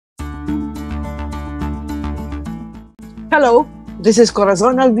Hello, this is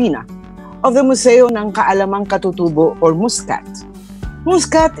Corazón Alvina of the Museo ng Kaalamang Katutubo or MusKKat.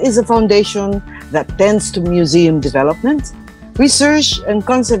 MusKKat is a foundation that tends to museum development, research and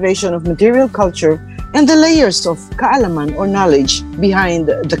conservation of material culture and the layers of kaalaman or knowledge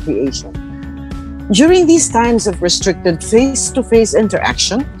behind the creation. During these times of restricted face-to-face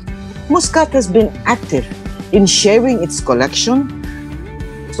interaction, MusKKat has been active in sharing its collection,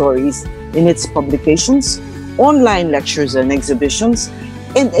 stories in its publications, online lectures and exhibitions,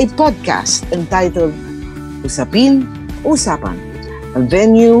 and a podcast entitled Usapin, Usapan, a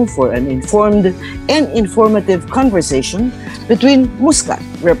venue for an informed and informative conversation between MusKKat,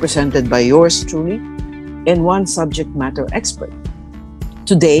 represented by yours truly, and one subject matter expert.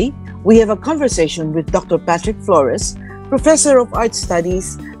 Today, we have a conversation with Dr. Patrick Flores, Professor of Art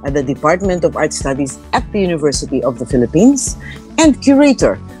Studies at the Department of Art Studies at the University of the Philippines and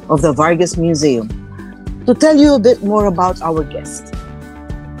Curator of the Vargas Museum, to tell you a bit more about our guest.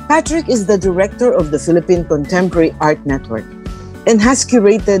 Patrick is the director of the Philippine Contemporary Art Network and has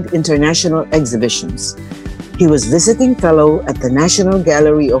curated international exhibitions. He was visiting fellow at the National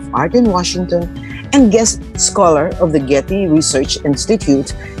Gallery of Art in Washington and guest scholar of the Getty Research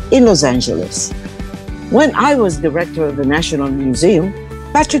Institute in Los Angeles. When I was director of the National Museum,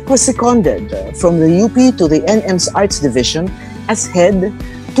 Patrick was seconded from the UP to the NM's Arts Division as head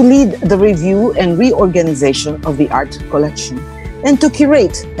to lead the review and reorganization of the art collection and to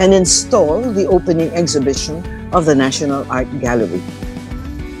curate and install the opening exhibition of the National Art Gallery.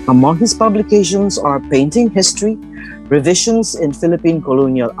 Among his publications are Painting History, Revisions in Philippine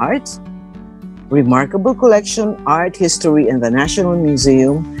Colonial Art, Remarkable Collection, Art History in the National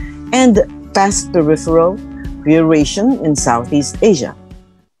Museum, and Past Peripheral, Curation in Southeast Asia.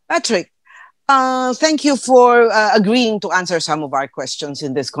 Patrick, thank you for agreeing to answer some of our questions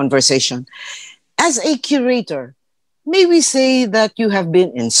in this conversation. As a curator, may we say that you have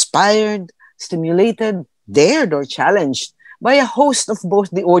been inspired, stimulated, dared, or challenged by a host of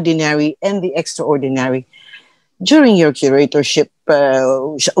both the ordinary and the extraordinary during your curatorship,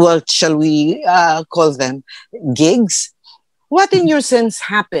 shall we call them gigs? What in your sense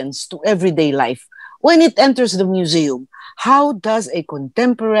happens to everyday life when it enters the museum? How does a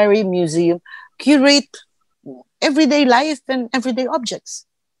contemporary museum curate everyday life and everyday objects?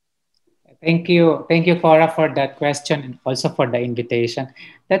 Thank you, Cora, for that question and also for the invitation.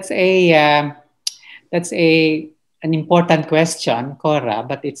 That's an important question, Cora,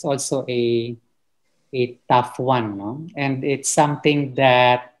 but it's also a tough one, no? And it's something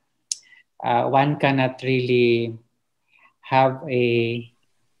that one cannot really have a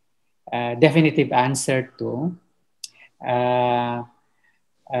definitive answer to.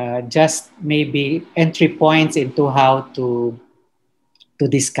 Just maybe entry points into how to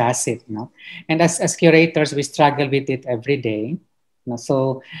discuss it, no? And as curators, we struggle with it every day. No?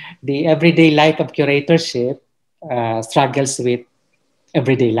 So the everyday life of curatorship struggles with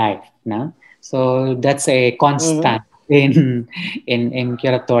everyday life, no? So that's a constant in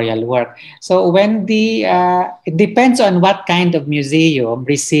curatorial work. So when it depends on what kind of museum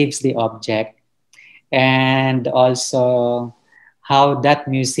receives the object, and also how that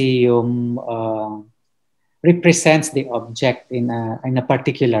museum represents the object in a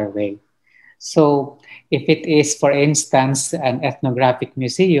particular way. So if it is, for instance, an ethnographic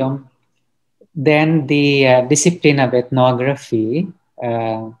museum, then the discipline of ethnography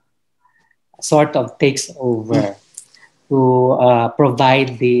sort of takes over to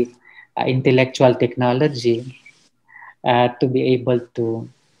provide the intellectual technology to be able to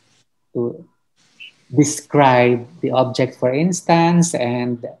describe the object, for instance,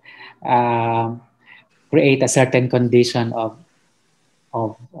 and create a certain condition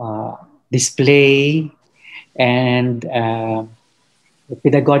of display and a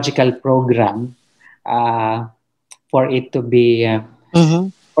pedagogical program for it to be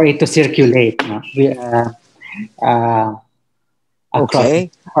for it to circulate, no?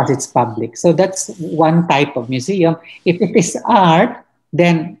 Across its public. So that's one type of museum. If it is art,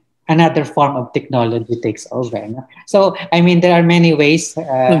 then another form of technology takes over. No? So, I mean, there are many ways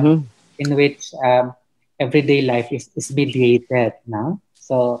in which everyday life is mediated. No?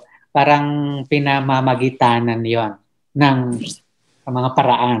 So, parang pinamamagitanan yon ng mga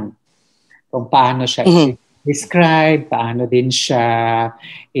paraan kung paano siya i-describe, paano din siya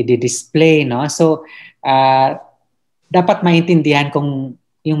i-display. No? So, dapat maintindihan kung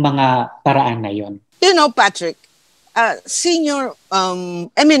yung mga paraan na yon. You know, Patrick, senior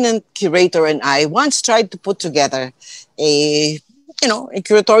eminent curator and I once tried to put together a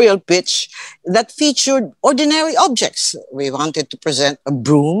curatorial pitch that featured ordinary objects. We wanted to present a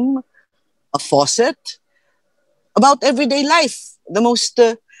broom, a faucet, about everyday life, the most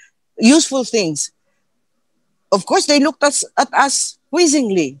useful things. Of course, they looked at us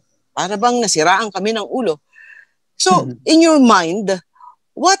quizzingly. Para bang nasiraan kami ng ulo. So, in your mind,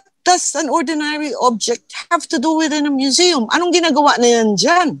 what does an ordinary object have to do within a museum? Anong ginagawa na yan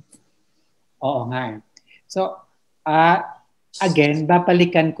dyan? Oo nga. So, again,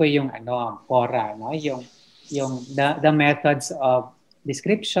 babalikan ko yung Cora, no? Yung the methods of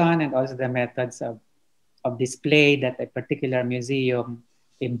description and also the methods of display that a particular museum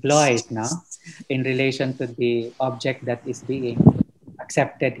employs, no? In relation to the object that is being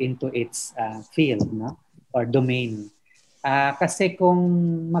accepted into its field, no? Or domain. Kasi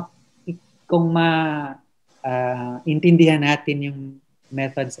kung intindihan natin yung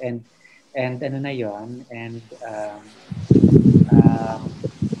methods and ano na yon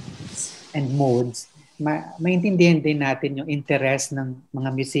and modes, maintindihan din natin yung interest ng mga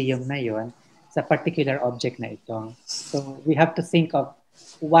museum na yon sa particular object na ito. So we have to think of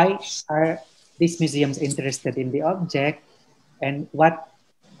why are these museums interested in the object and what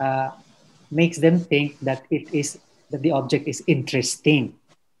makes them think that the object is interesting.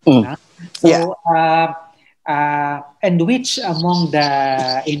 So and which among the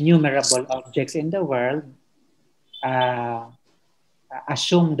innumerable objects in the world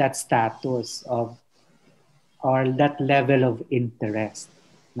assume that status of or that level of interest,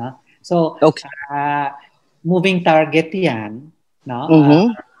 no? So moving target yan, no?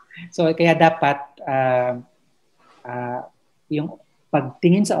 So kaya dapat yung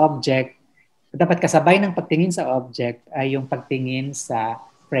pagtingin sa object, dapat kasabay ng pagtingin sa object ay yung pagtingin sa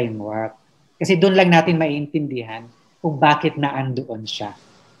framework. Kasi doon lang natin maiintindihan kung bakit naandoon siya.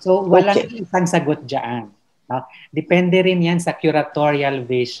 So walang isang sagot diyan. No? Depende rin yan sa curatorial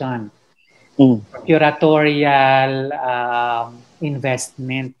vision. Curatorial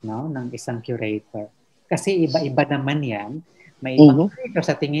investment, no, ng isang curator. Kasi iba-iba naman yan. May ibang curator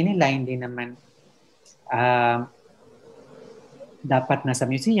sa tingin nila hindi naman dapat nasa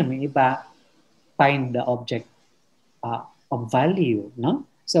museum. Yung iba find the object of value, no?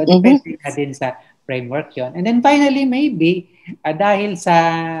 So depende na din sa framework yon. And then finally maybe dahil sa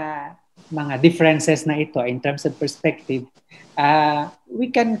mga differences na ito in terms of perspective, we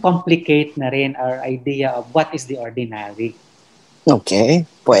can complicate na rin our idea of what is the ordinary. Okay,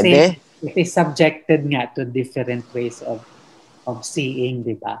 pwede. Kasi it is subjected nga to different ways of seeing,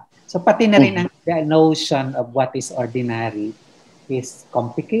 di ba? So pati na rin the notion of what is ordinary is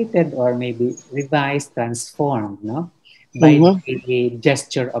complicated or maybe revised, transformed, no? By the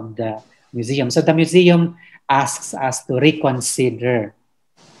gesture of the museum. So the museum asks us to reconsider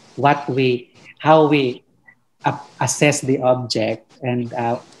how we assess the object and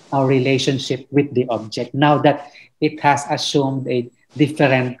our relationship with the object now that it has assumed a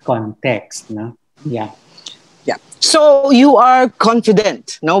different context, no? Yeah. So you are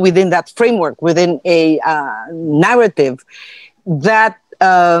confident, no, within that framework, within a narrative, that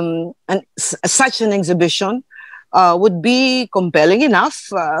such an exhibition would be compelling enough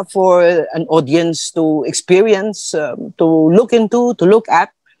for an audience to experience, to look into, to look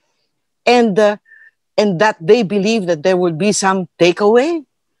at, and that they believe that there will be some takeaway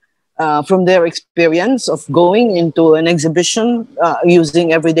from their experience of going into an exhibition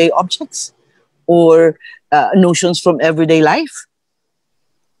using everyday objects or notions from everyday life?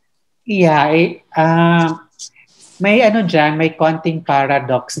 Yeah, may may konting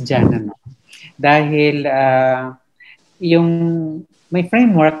paradox dyan, ano? Dahil may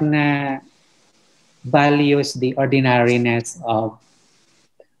framework na values the ordinariness of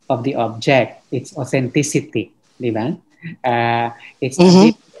the object, its authenticity, di ba?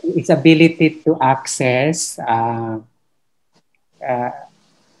 Its ability to access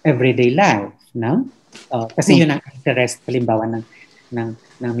everyday life, no? Kasi yun ang interest, halimbawa,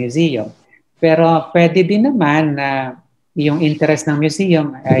 ng museum. Pero pwede din naman na yung interest ng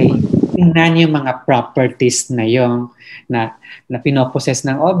museum ay tingnan yung mga properties na na pinoposes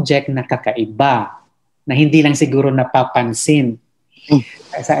ng object na kakaiba, na hindi lang siguro napapansin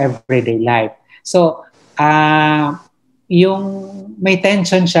sa everyday life. So, yung may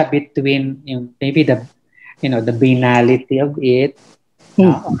tension siya between maybe the banality of it,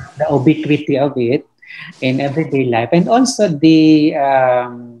 the ubiquity of it in everyday life, and also the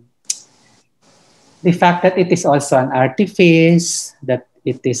fact that it is also an artifice, that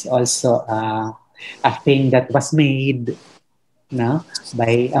it is also a thing that was made, no,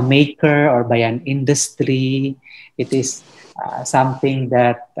 by a maker or by an industry. It is something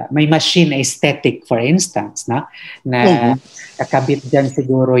that may machine aesthetic, for instance, na kakabit dyan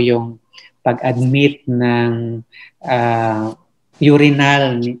siguro yung pag-admit ng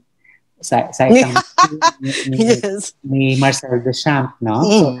urinal sa isang Yes. ni Marcel Duchamp, no?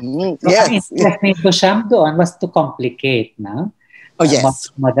 So ang Yes. interest ni Duchamp doon was to complicate, no? Oh,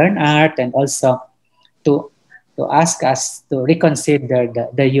 yes. Modern art, and also to ask us to reconsider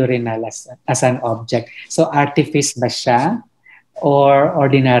the urinal as an object. So artifice ba siya or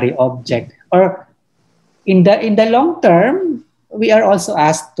ordinary object? Or in the long term, we are also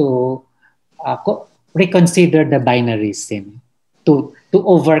asked to reconsider the binarism, to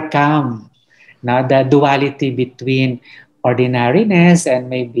overcome now the duality between ordinariness and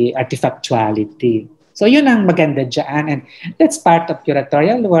maybe artifactuality. So yun ang maganda dyan, and that's part of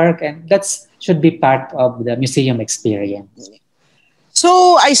curatorial work, and that's should be part of the museum experience.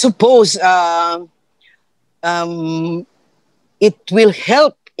 So I suppose it will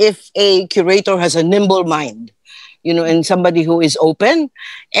help if a curator has a nimble mind, and somebody who is open.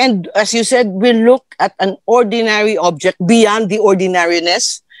 And as you said, we look at an ordinary object beyond the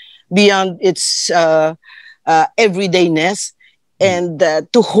ordinariness, beyond its everydayness, and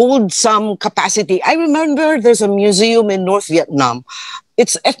to hold some capacity. I remember there's a museum in North Vietnam.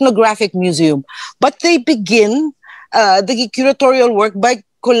 It's ethnographic museum, but they begin the curatorial work by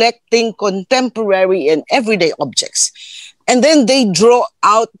collecting contemporary and everyday objects. And then they draw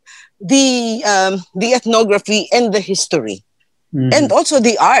out the ethnography and the history. And also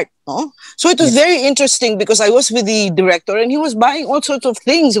the art. No? So it was very interesting because I was with the director and he was buying all sorts of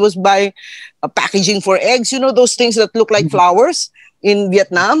things. He was buying packaging for eggs, those things that look like flowers in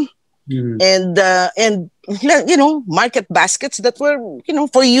Vietnam. And market baskets that were,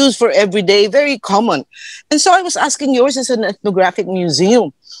 for use for everyday, very common. And so I was asking, yours is an ethnographic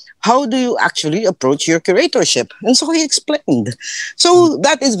museum. How do you actually approach your curatorship? And so he explained. So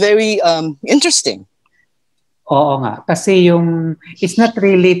that is very interesting. Oo nga. Kasi it's not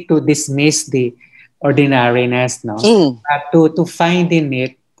really to dismiss the ordinariness, no? But to find in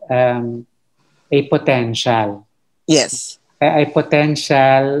it a potential. Yes. A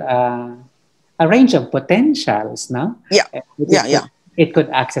potential, a range of potentials, no? Yeah. It could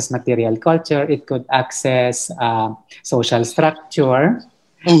access material culture. It could access social structure.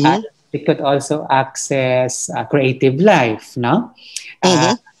 It could also access creative life, no?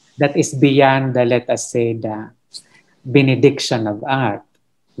 That is beyond the, let us say, the benediction of art,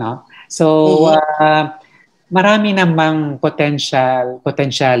 no? So marami namang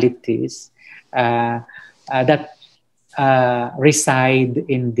potentialities that reside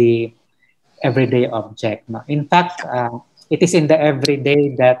in the everyday object, no? In fact, it is in the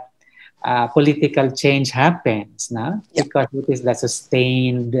everyday that political change happens, no? Because it is the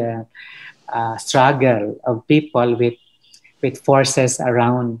sustained struggle of people with forces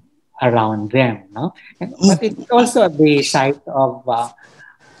around them, no? But it's also the site of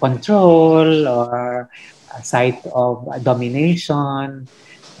control or a site of domination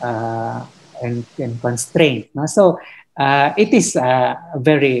and constraint, no? So it is a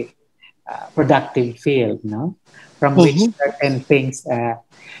very productive field, no? From which certain things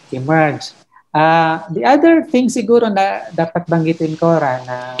emerge. The other thing siguro na dapat banggitin ko,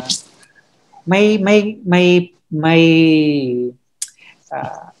 na maybe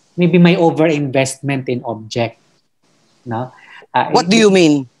may overinvestment in object, no? What do you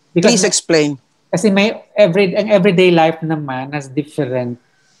mean? Please explain. Kasi everyday life naman has different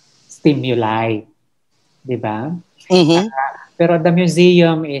stimuli, di ba? Pero the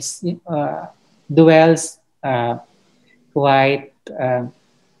museum dwells quite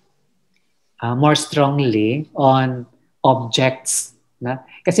more strongly on objects, na?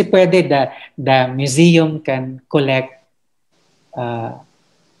 Kasi pwede the museum can collect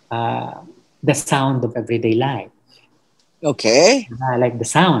the sound of everyday life. Okay. Like the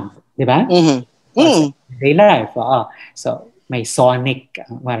sound, di ba? Everyday life. So may sonic,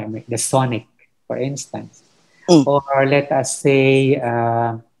 the sonic, for instance. Or let us say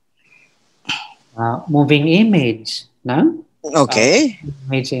moving image, no? Okay.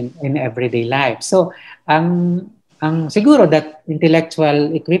 Image in everyday life. So ang siguro that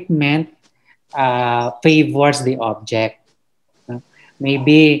intellectual equipment favors the object.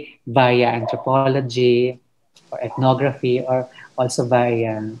 Maybe via anthropology or ethnography, or also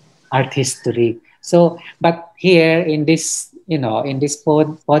via art history. So, but here in this, in this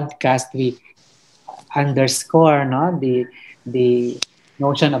podcast, we underscore, no, the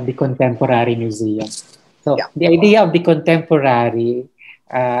notion of the contemporary museum. So, the idea of the contemporary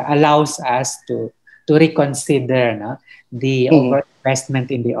allows us to reconsider, no, the overinvestment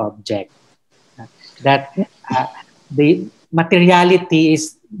in the object. That the materiality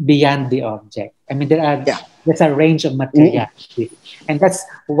is beyond the object. I mean, there's a range of materiality, and that's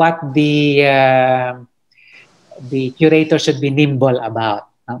what the curator should be nimble about.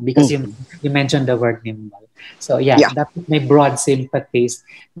 because you mentioned the word nimble. So yeah, that's my broad sympathies,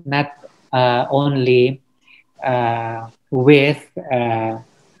 not only with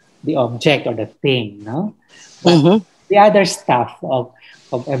the object or the thing, no, but the other stuff of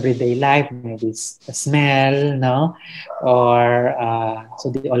everyday life, maybe the smell, no, or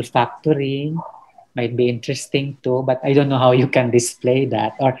so the olfactory might be interesting too, but I don't know how you can display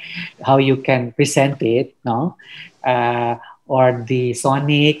that or how you can present it, no, or the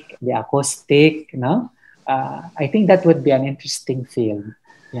sonic, the acoustic, no. I think that would be an interesting film.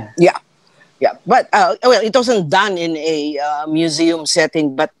 Yeah. Yeah. Yeah, but well, it wasn't done in a museum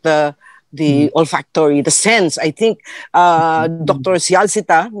setting, but the olfactory, the sense. I think Dr.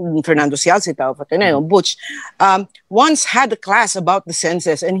 Sialsita, Fernando Sialsita of Ateneo, Butch, once had a class about the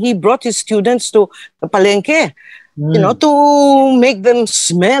senses, and he brought his students to the palenque, you know, to make them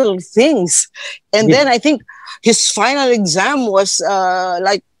smell things. And then I think his final exam was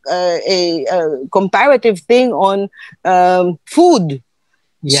like a comparative thing on food.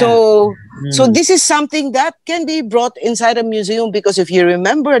 Yeah. So this is something that can be brought inside a museum, because if you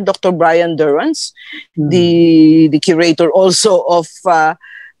remember Dr. Brian Durrance, the curator also of Self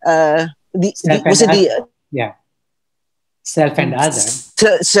and Other.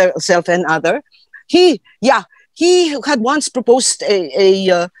 Self and Other. He had once proposed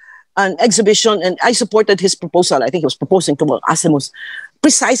an exhibition, and I supported his proposal. I think he was proposing to Asimus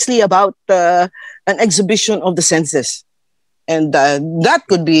precisely about an exhibition of the senses. And that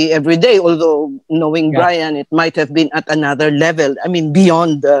could be every day, although knowing Brian, it might have been at another level. I mean,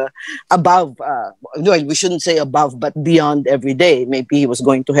 beyond, above, well, we shouldn't say above, but beyond every day. Maybe he was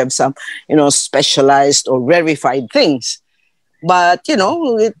going to have some, specialized or rarefied things. But,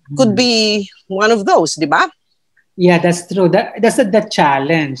 it could be one of those, di ba? Yeah, that's true. That's the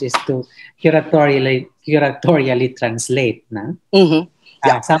challenge, is to curatorially translate, na?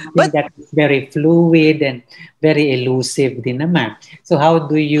 Something that is very fluid and very elusive din naman. So how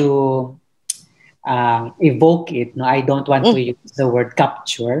do you evoke it? No, I don't want to use the word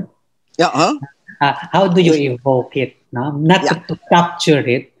capture. How do you evoke it? No? Not to capture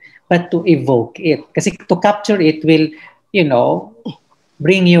it, but to evoke it. Kasi to capture it will,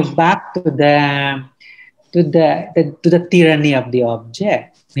 bring you back to the tyranny of the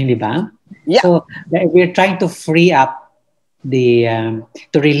object. Hindi ba? Yeah. So we're trying to free up to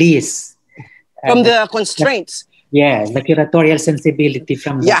release from the constraints. Yes, the curatorial sensibility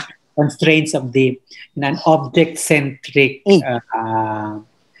from the constraints of the an object-centric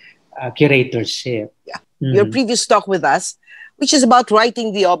curatorship. Yeah. Your previous talk with us, which is about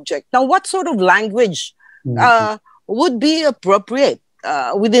writing the object. Now, what sort of language would be appropriate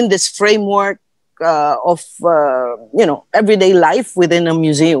within this framework of everyday life within a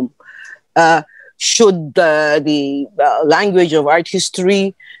museum? Should the language of art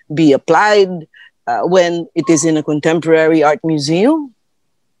history be applied when it is in a contemporary art museum?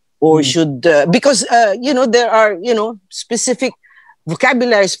 Or should, because, there are, specific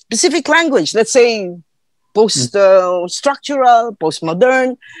vocabulary, specific language, let's say post-structural,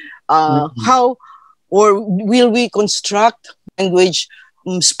 postmodern, how, or will we construct language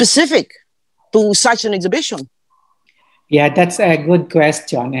specific to such an exhibition? Yeah, that's a good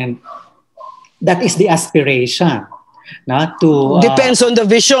question. And that is the aspiration, depends on the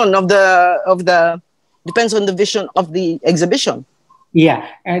vision of the depends on the vision of the exhibition. Yeah,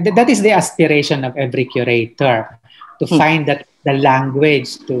 that is the aspiration of every curator, to find that the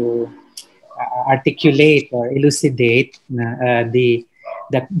language to articulate or elucidate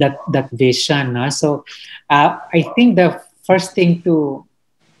that vision. So I think the first thing to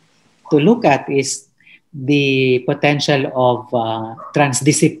look at is the potential of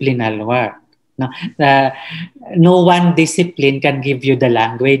transdisciplinary work. No one discipline can give you the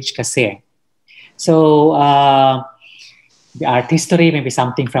language kasi. So the art history, maybe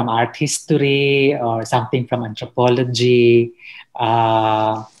something from art history or something from anthropology.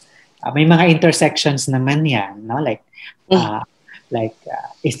 May mga intersections naman yan, no? Like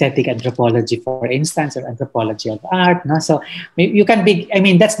aesthetic anthropology, for instance, or anthropology of art. No? So you can be,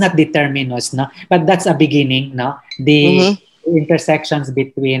 that's not the terminus, no? But that's a beginning. No? The intersections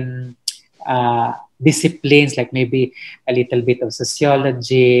between disciplines, like maybe a little bit of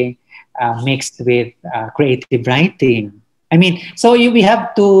sociology mixed with creative writing. So we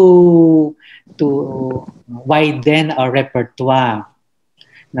have to widen our repertoire,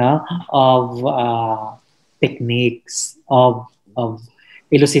 no, of techniques of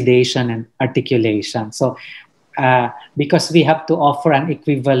elucidation and articulation. So because we have to offer an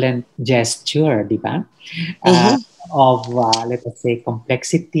equivalent gesture, di ba? Of let us say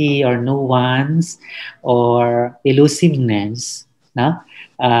complexity or nuance or elusiveness no?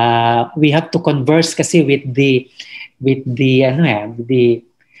 We have to converse kasi with the ano the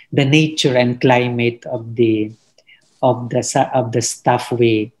nature and climate of the stuff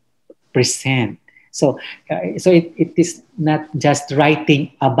we present. So it is not just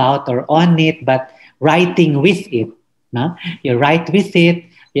writing about or on it, but writing with it. No, you write with it,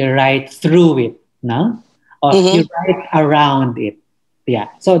 you write through it. No, or you write around it. Yeah.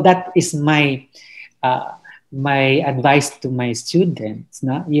 So that is my advice to my students.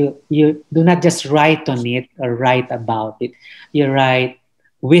 No, you do not just write on it or write about it. You write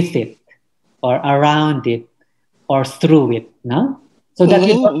with it, or around it, or through it. No, so that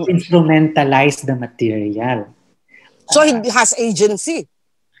you don't instrumentalize the material. So it has agency.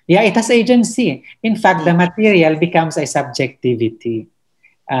 Yeah, it has agency. In fact, the material becomes a subjectivity.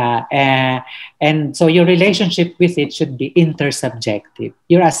 And so your relationship with it should be intersubjective.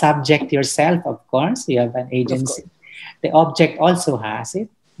 You're a subject yourself, of course. You have an agency. The object also has it.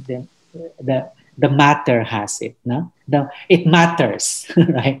 The matter has it. No, it matters,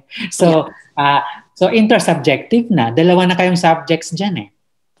 right? So so intersubjective na. Dalawa na kayong subjects dyan eh.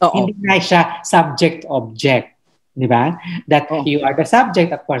 Hindi na siya subject-object. Di ba? That you are the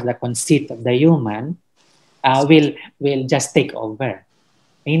subject, of course, the conceit of the human will just take over.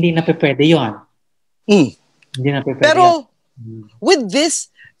 Hindi na pwede yun. Hindi na pwede. Pero with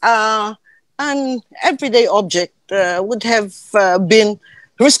this, an everyday object would have been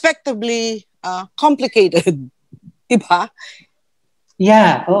respectively complicated. Diba?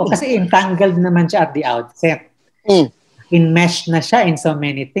 Yeah. Oh, kasi entangled naman siya at the outset. Enmeshed na siya in so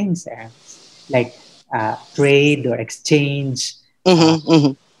many things. Like trade or exchange,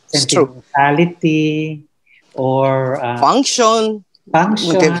 sentimentality, or function,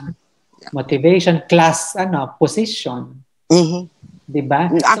 motivation, class, position. Diba?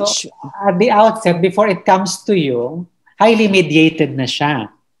 So, at the outset, before it comes to you, highly mediated na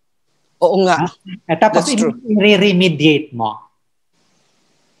siya. Oo nga. Tapos, i-remediate mo.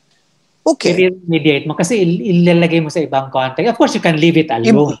 Okay. I-remediate mo kasi ilalagay mo sa ibang context. Of course, you can leave it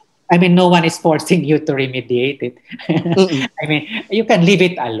alone. I mean, no one is forcing you to remediate it. I mean, you can leave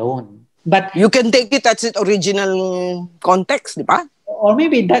it alone. But you can take it as its original context, di ba? Or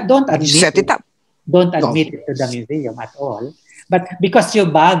maybe don't admit set it up. Don't admit it to the museum at all. But because you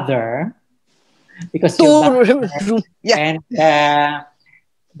bother, and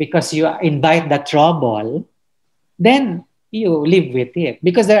because you invite the trouble, then you live with it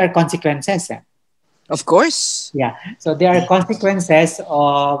because there are consequences. Of course. Yeah. So there are consequences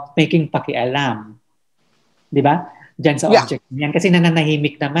of making pakialam. Di ba? Diyan sa object. Yan kasi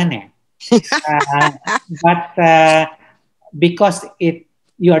nananahimik naman eh. But because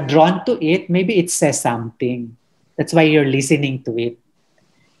you are drawn to it, maybe it says something. That's why you're listening to it.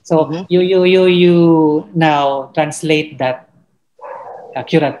 So you now translate that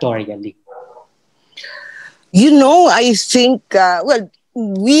curatorially. You know, I think,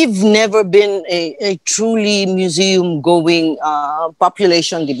 we've never been a truly museum-going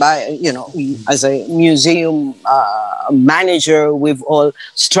population, diba? You know, as a museum manager, we've all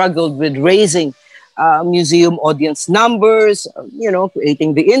struggled with raising museum audience numbers,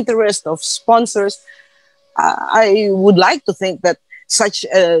 creating the interest of sponsors. I would like to think that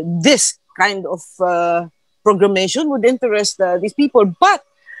this kind of programmation would interest these people. But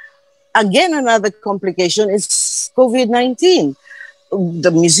again, another complication is COVID-19.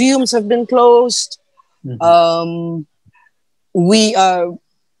 The museums have been closed. We are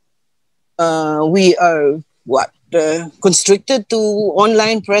constricted to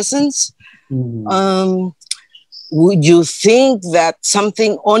online presence. Would you think that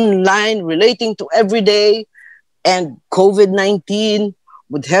something online relating to everyday and COVID-19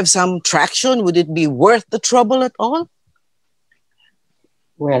 would have some traction? Would it be worth the trouble at all?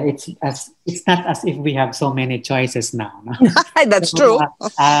 Well, it's not as if we have so many choices now. No? That's true.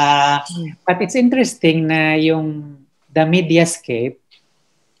 But it's interesting na the mediascape,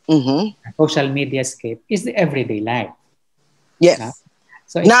 social mediascape, is the everyday life. Yes. No?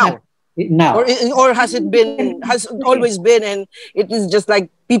 So it's now. Or has always been, and it is just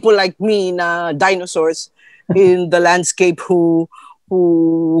like people like me, dinosaurs in the landscape who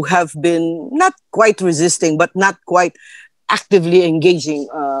have been not quite resisting, but not quite actively engaging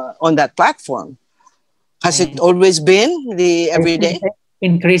on that platform. Has it always been the everyday?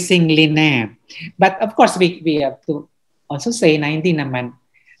 Increasingly na. But of course, we have to also say na hindi naman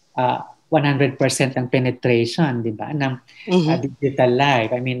 100% ang penetration, di ba, ng digital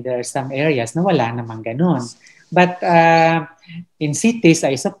life. I mean, there are some areas na wala namang ganun. But in cities,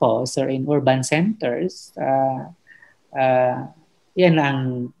 I suppose, or in urban centers, yan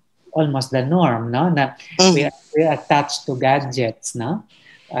ang almost the norm, no? Na we're attached to gadgets, no?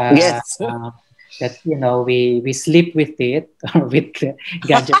 Yes. That we sleep with it or with the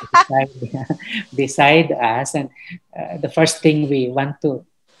gadget beside us, and the first thing we want to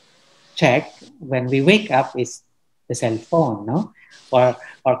check when we wake up is the cell phone, no? Or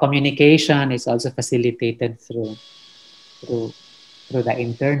communication is also facilitated through through the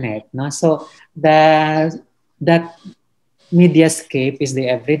internet, no? So that mediascape is the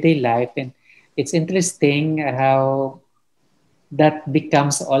everyday life, and it's interesting how that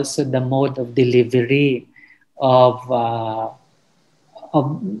becomes also the mode of delivery of uh, of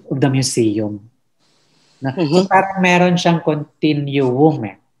the museum. Na? So parang meron siyang continuum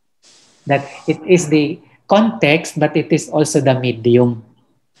that it is the context but it is also the medium.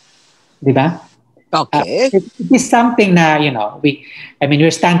 Di ba? Okay. It is something na,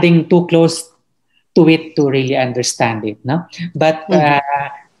 we're standing too close to it to really understand it, no? But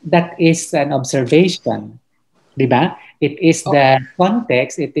that is an observation, di ba? It is the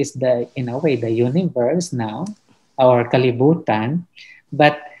context, it is the, in a way, the universe now, our kalibutan,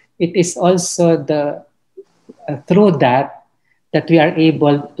 but it is also the through that we are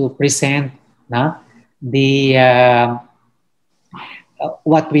able to present, no? The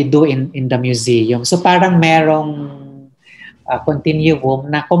what we do in the museum. So parang merong continuum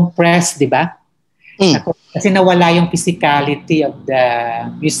na compressed, di ba? Kasi nawala yung physicality of the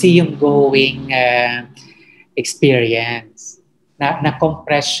museum-going experience.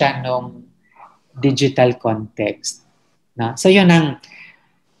 Na-compress siya nung digital context. No? So yun ang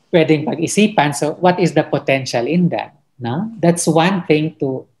pwedeng pag-isipan. So what is the potential in that? No? That's one thing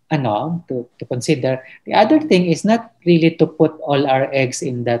to consider. The other thing is not really to put all our eggs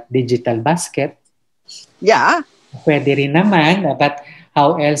in that digital basket. Yeah. Pwede rin naman, but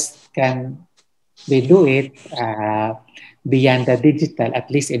how else can we do it beyond the digital, at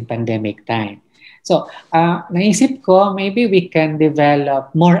least in pandemic time? So, naisip ko, maybe we can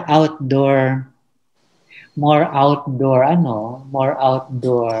develop more outdoor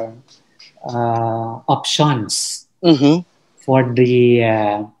options for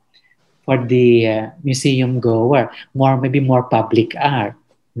the museum goer, maybe more public art,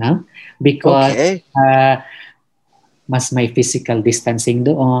 no? Because mas may physical distancing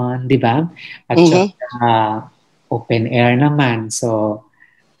doon, di ba? At open air naman, so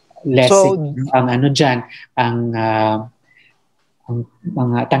less ang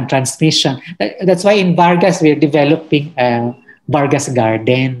mga transmission. That's why in Vargas we're developing Vargas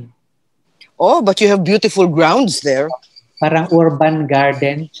Garden. Oh, but you have beautiful grounds there. Parang urban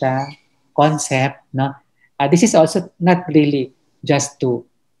garden siya concept, no? This is also not really just to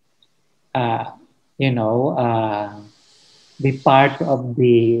be part of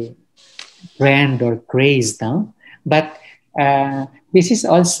the trend or craze, no? But this is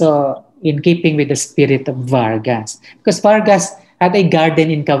also in keeping with the spirit of Vargas, because Vargas had a garden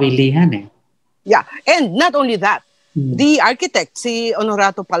in Kawilihan. Yeah, and not only that, the architect, si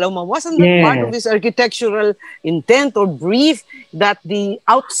Honorato Paloma, wasn't that part of his architectural intent or brief that the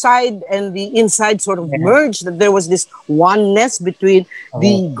outside and the inside sort of merged, that there was this oneness between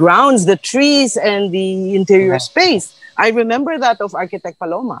the grounds, the trees, and the interior space? I remember that of Architect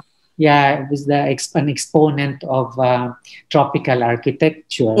Paloma. Yeah, it was an exponent of tropical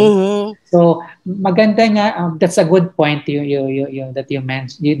architecture. So maganda nga. That's a good point that you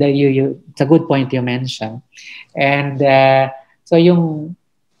mentioned. It's a good point you mentioned. And so yung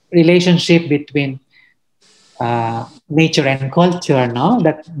relationship between nature and culture, no,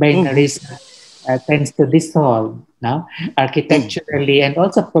 that binaries tends to dissolve, no, architecturally and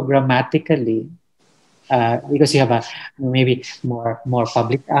also programmatically. Because you have maybe more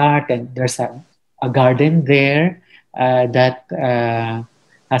public art, and there's a garden there that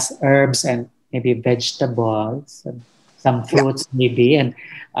has herbs and maybe vegetables, and some fruits maybe, and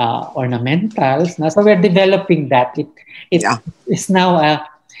ornamentals. Now, so we're developing that. It is now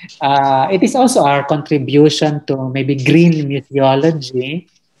it is also our contribution to maybe green museology.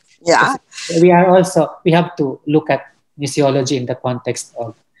 Yeah, we have to look at museology in the context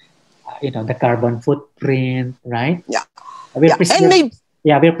of the carbon footprint, right? Yeah. We're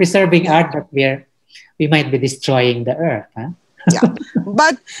preserving art, but we might be destroying the earth. Huh? Yeah,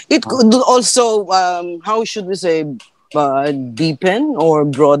 but it could also, how should we say, deepen or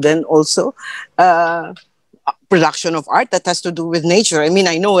broaden also production of art that has to do with nature. I mean,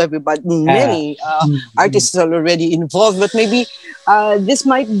 I know many artists are already involved, but maybe this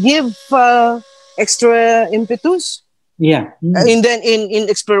might give extra impetus. Yeah. In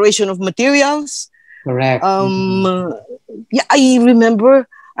exploration of materials. Correct. Yeah, I remember,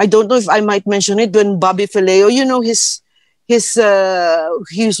 I don't know if I might mention it, when Bobby Fileo, his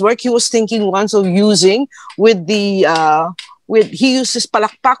his work. He was thinking once of using with the he uses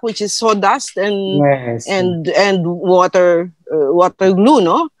palakpak, which is sawdust Yes. and water glue,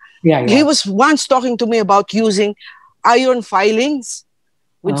 no? Yeah, He yeah. was once talking to me about using iron filings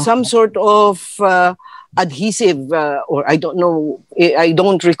with some sort of adhesive, or I don't know, I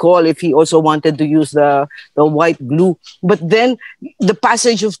don't recall if he also wanted to use the white glue. But then the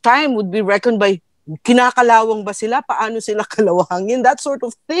passage of time would be reckoned by kinakalawang ba sila? Paano sila kalawangin? That sort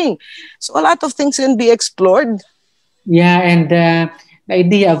of thing. So a lot of things can be explored. Yeah, and the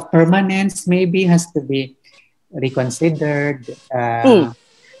idea of permanence maybe has to be reconsidered.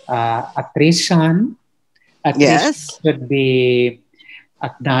 Attrition Yes. should be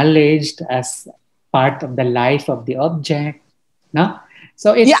acknowledged as part of the life of the object. No?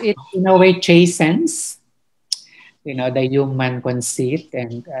 So it in a way chastens, the human conceit,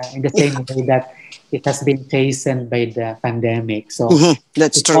 and in the same way that it has been chastened by the pandemic. So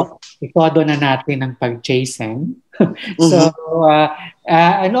that's true. Itodo na natin ang pag-chasten. So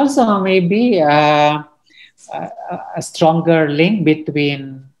and also maybe a stronger link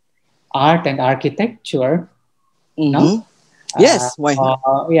between art and architecture. No? Yes, why not?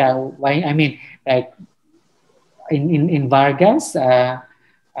 Why? I mean, like in Vargas,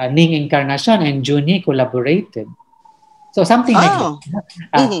 Ning Encarnacion and Juni collaborated. So something like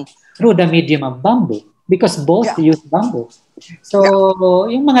that, through the medium of bamboo, because both use bamboo. So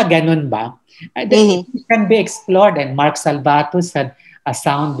yung mga ganun ba, it can be explored. And Mark Salvatus had a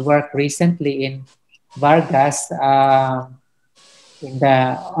sound work recently in Vargas on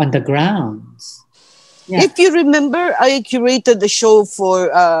the grounds. Yeah. If you remember, I curated the show for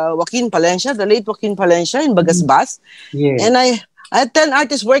Joaquin Palencia, the late Joaquin Palencia in Bagasbas. Yes. And I had 10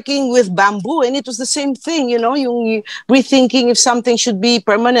 artists working with bamboo, and it was the same thing, yung rethinking if something should be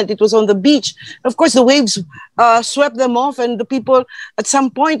permanent. It was on the beach. Of course, the waves swept them off, and the people at some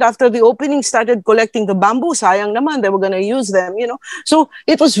point after the opening started collecting the bamboo. Sayang naman, they were going to use them, So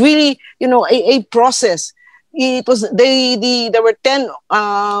it was really, a process. It was there were 10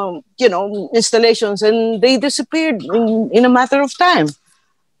 installations, and they disappeared in a matter of time,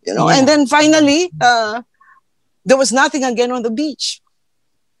 and then finally there was nothing again on the beach.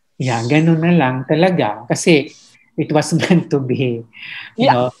 Yeah, ganun na lang talaga kasi it was meant to be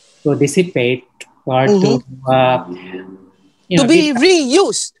to dissipate or to be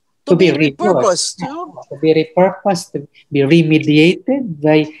reused, to be repurposed, to be repurposed, to be remediated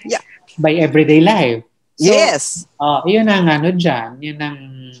by everyday life. So, yes. Yun ang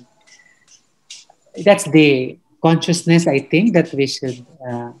that's the consciousness, I think, that we should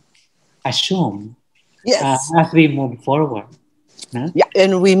assume as we move forward. Yeah,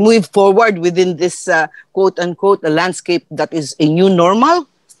 and we move forward within this quote-unquote a landscape that is a new normal.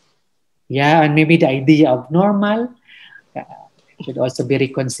 Yeah, and maybe the idea of normal should also be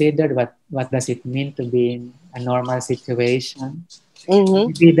reconsidered. What does it mean to be in a normal situation?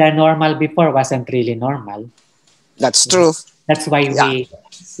 Maybe the normal before wasn't really normal. That's true. That's why we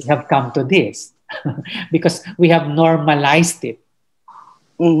have come to this, because we have normalized it.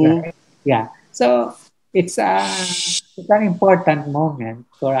 Right? Yeah. So it's an important moment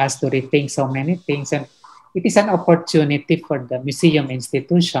for us to rethink so many things, and it is an opportunity for the museum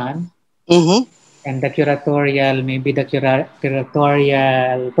institution and the curatorial, maybe the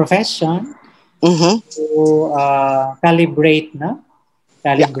curatorial profession to calibrate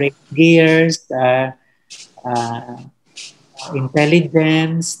gears,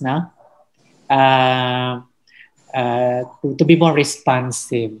 intelligence, to be more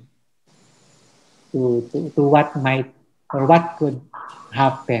responsive to what might or what could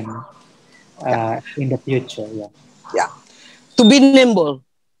happen in the future. Yeah. To be nimble,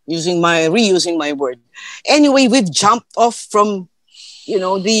 reusing my word. Anyway, we've jumped off from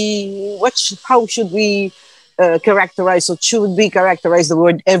how should we characterize, or should we characterize the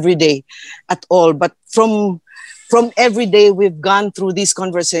word everyday at all? But from everyday, we've gone through this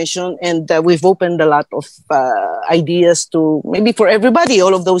conversation, and we've opened a lot of ideas to maybe for everybody,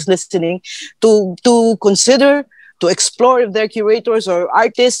 all of those listening, to consider, to explore if they're curators or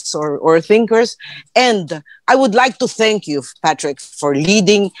artists or thinkers. And I would like to thank you, Patrick, for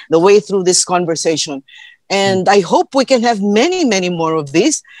leading the way through this conversation. And I hope we can have many, many more of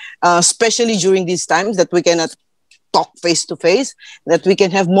these, especially during these times that we cannot talk face to face, that we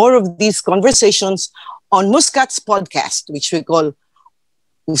can have more of these conversations on MusKKat's podcast, which we call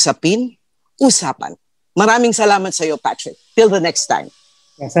Usapin, Usapan. Maraming salamat sa iyo, Patrick. Till the next time.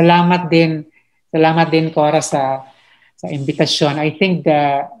 Salamat din Cora sa sa invitation, I think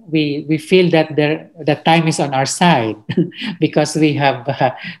we feel that the time is on our side because we have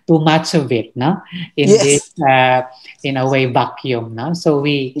too much of it, no? In this, in a way, vacuum, no? So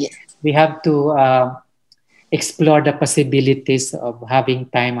we have to explore the possibilities of having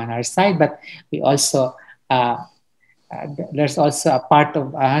time on our side, but we also there's also a part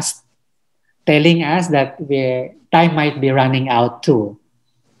of us telling us that time might be running out too.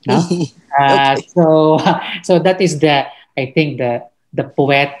 No? Okay. So that is I think the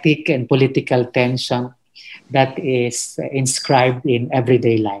poetic and political tension that is inscribed in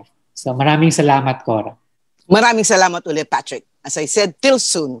everyday life. So maraming salamat, Cora. Maraming salamat ulit, Patrick. As I said, till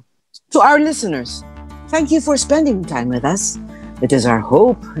soon. To our listeners, thank you for spending time with us. It is our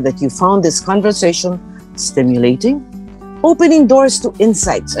hope that you found this conversation stimulating, opening doors to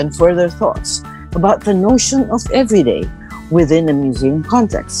insights and further thoughts about the notion of everyday within a museum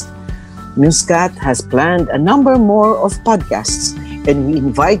context. MusKKat has planned a number more of podcasts, and we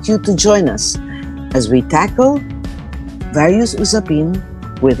invite you to join us as we tackle various Usapin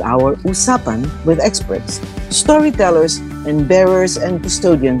with our Usapan with experts, storytellers, and bearers and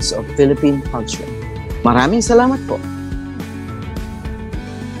custodians of Philippine culture. Maraming salamat po.